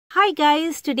Hi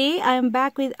guys, today I am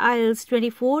back with IELTS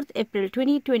 24th April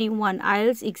 2021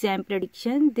 IELTS exam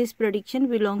prediction. This prediction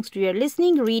belongs to your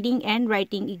listening, reading and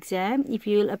writing exam. If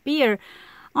you will appear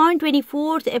on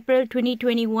 24th April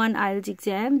 2021 IELTS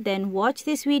exam, then watch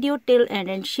this video till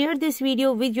end and share this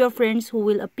video with your friends who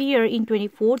will appear in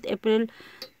 24th April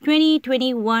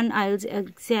 2021 IELTS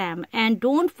exam. And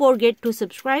don't forget to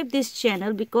subscribe this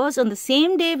channel because on the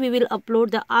same day we will upload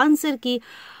the answer key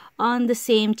on the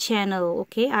same channel,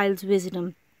 okay, IELTS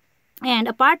Wisdom. And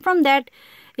apart from that,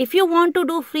 if you want to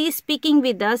do free speaking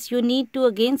with us, you need to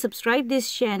again subscribe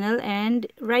this channel and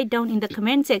write down in the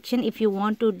comment section if you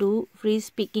want to do free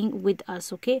speaking with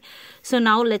us, okay. So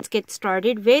now let's get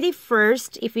started. Very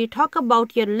first, if you talk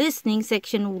about your listening,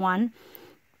 section 1,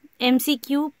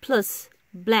 MCQ plus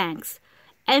blanks.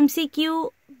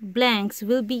 MCQ blanks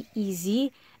will be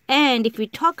easy. And if we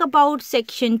talk about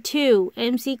section 2,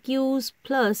 MCQs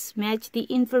plus match the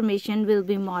information will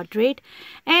be moderate.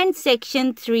 And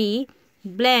section 3,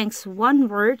 blanks, one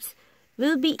words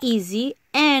will be easy.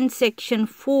 And section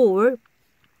 4,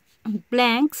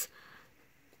 blanks,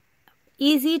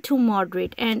 easy to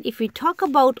moderate. And if we talk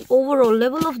about overall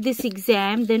level of this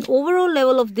exam, then overall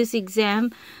level of this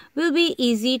exam will be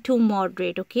easy to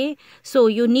moderate, okay. So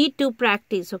you need to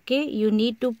practice, okay. You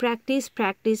need to practice,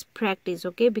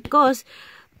 okay, because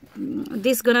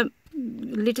this is gonna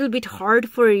little bit hard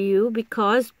for you,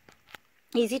 because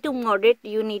easy to moderate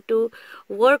you need to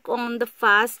work on the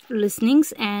fast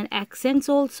listenings and accents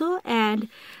also. And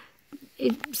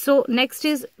so next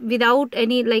is without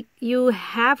any, like, you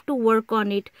have to work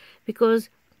on it because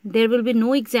there will be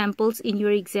no examples in your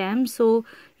exam. So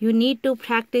you need to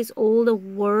practice all the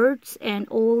words and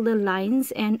all the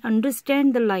lines and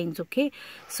understand the lines, okay.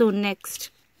 So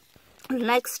next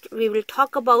we will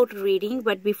talk about reading.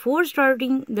 But before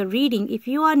starting the reading, if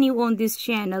you are new on this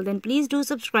channel, then please do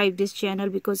subscribe this channel,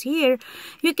 because here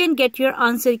you can get your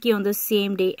answer key on the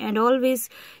same day, and always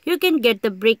you can get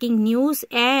the breaking news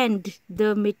and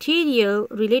the material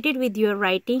related with your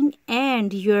writing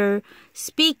and your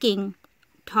speaking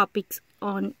topics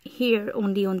on here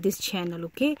only on this channel,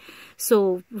 okay.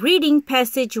 So reading,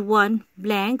 passage 1,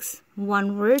 blanks,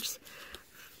 one words,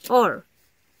 or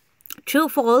true,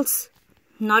 false,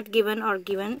 not given or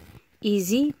given,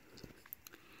 easy.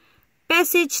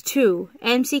 Passage 2,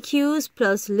 MCQs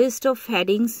plus list of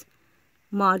headings,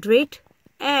 moderate.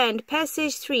 And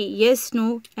passage 3, yes,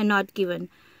 no and not given,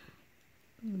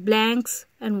 blanks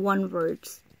and one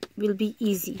words will be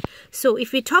easy. So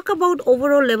if we talk about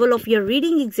overall level of your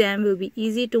reading exam, will be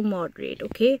easy to moderate,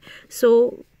 okay.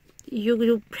 So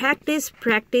you practice.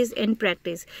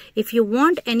 If you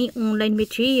want any online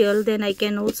material, then I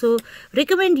can also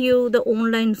recommend you the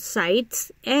online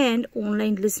sites and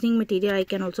online listening material. I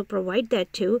can also provide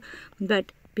that too.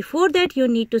 But before that, you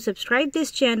need to subscribe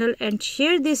this channel and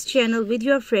share this channel with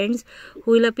your friends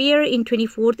who will appear in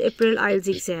 24th April IELTS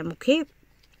exam, okay.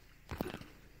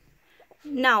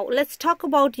 Now let's talk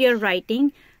about your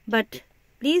writing, but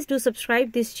please do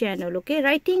subscribe this channel, okay.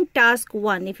 Writing task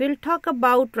 1. If we'll talk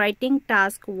about writing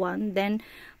task 1, then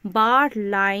bar,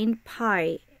 line,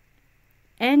 pie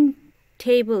and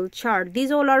table, chart,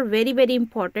 these all are very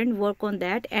important. Work on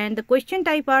that. And the question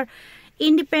type are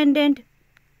independent,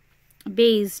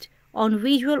 based on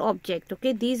visual object,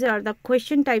 okay. These are the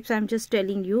question types I'm just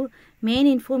telling you. Main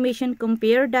information,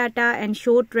 compare data and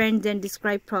show trends and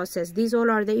describe process. These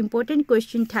all are the important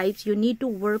question types. You need to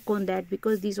work on that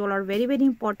because these all are very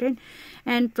important,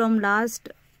 and from last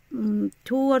 2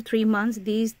 or 3 months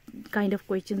these kind of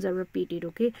questions are repeated,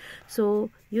 okay. So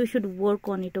you should work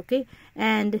on it, okay.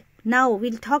 And now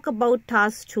we'll talk about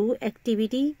task 2,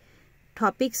 activity,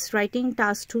 topics. Writing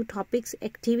task 2, topics,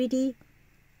 activity,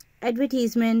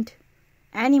 advertisement,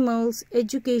 animals,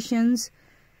 education,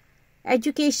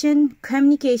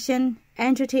 communication,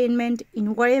 entertainment,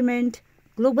 environment,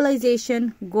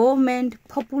 globalization, government,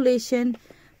 population,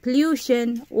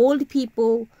 pollution, old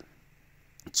people,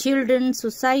 children,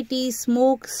 society,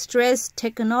 smoke, stress,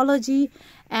 technology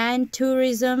and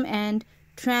tourism, and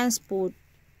transport,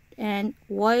 and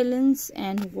violence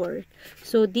and war.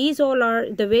 So these all are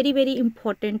the very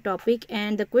important topic,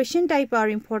 and the question type are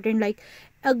important, like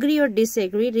agree or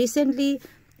disagree. Recently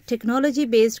technology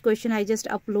based question I just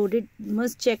uploaded,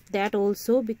 must check that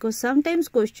also because sometimes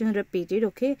question repeated,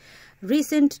 okay.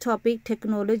 Recent topic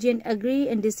technology and agree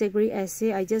and disagree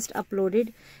essay I just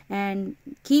uploaded, and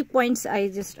key points I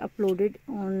just uploaded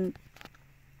on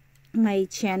my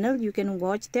channel. You can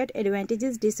watch that.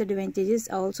 Advantages, disadvantages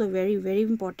are also very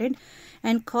important,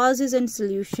 and causes and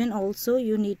solution also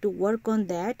you need to work on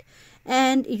that.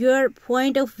 And your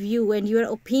point of view and your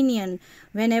opinion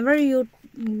whenever you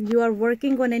you are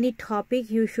working on any topic,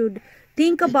 you should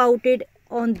think about it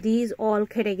on these all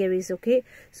categories. Okay,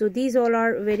 so these all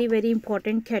are very, very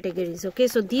important categories. Okay,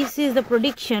 so this is the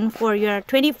prediction for your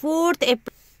 24th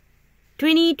April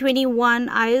 2021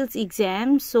 IELTS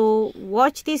exam. So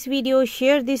watch this video,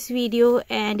 share this video,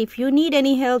 and if you need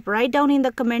any help, write down in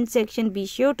the comment section. Be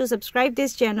sure to subscribe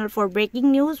this channel for breaking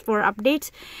news, for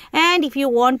updates, and if you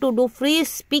want to do free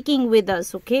speaking with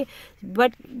us. Okay,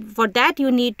 but for that you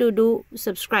need to do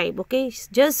subscribe. Okay,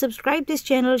 just subscribe this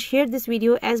channel, share this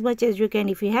video as much as you can.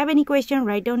 If you have any question,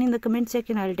 write down in the comment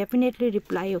section. I'll definitely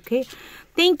reply. Okay,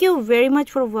 thank you very much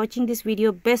for watching this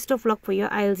video. Best of luck for your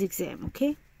IELTS exam.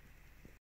 Okay.